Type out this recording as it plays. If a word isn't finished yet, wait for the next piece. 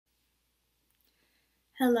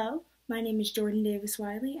Hello, my name is Jordan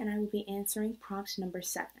Davis-Wiley, and I will be answering prompt number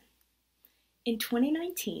 7. In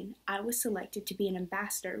 2019, I was selected to be an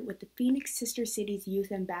ambassador with the Phoenix Sister Cities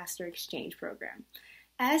Youth Ambassador Exchange Program.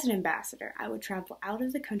 As an ambassador, I would travel out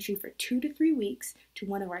of the country for 2 to 3 weeks to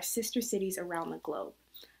one of our sister cities around the globe.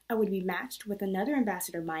 I would be matched with another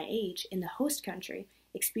ambassador my age in the host country,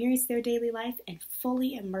 experience their daily life, and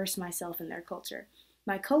fully immerse myself in their culture.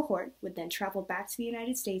 My cohort would then travel back to the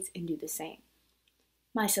United States and do the same.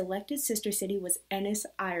 My selected sister city was Ennis,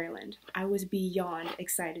 Ireland. I was beyond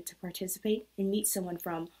excited to participate and meet someone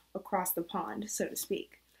from across the pond, so to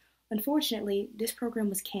speak. Unfortunately, this program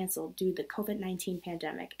was canceled due to the COVID-19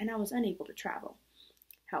 pandemic, and I was unable to travel.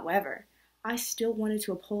 However, I still wanted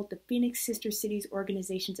to uphold the Phoenix Sister Cities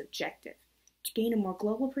organization's objective, to gain a more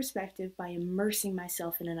global perspective by immersing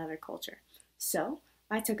myself in another culture. So,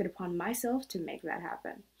 I took it upon myself to make that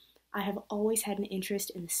happen. I have always had an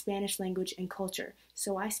interest in the Spanish language and culture,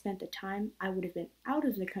 so I spent the time I would have been out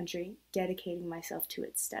of the country dedicating myself to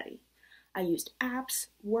its study. I used apps,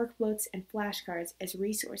 workbooks, and flashcards as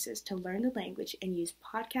resources to learn the language and use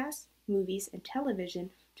podcasts, movies, and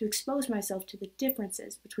television to expose myself to the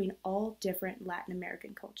differences between all different Latin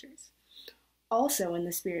American cultures. Also, in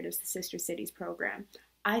the spirit of the Sister Cities program,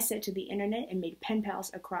 I set to the internet and made pen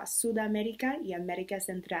pals across Sudamerica y America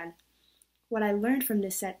Central. What I learned from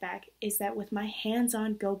this setback is that with my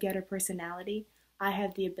hands-on go-getter personality, I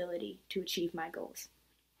have the ability to achieve my goals.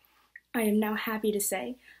 I am now happy to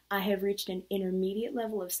say I have reached an intermediate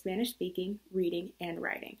level of Spanish speaking, reading, and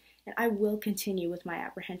writing, and I will continue with my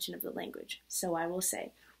apprehension of the language. So I will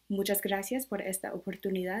say, muchas gracias por esta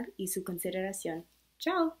oportunidad y su consideración.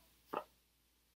 Ciao!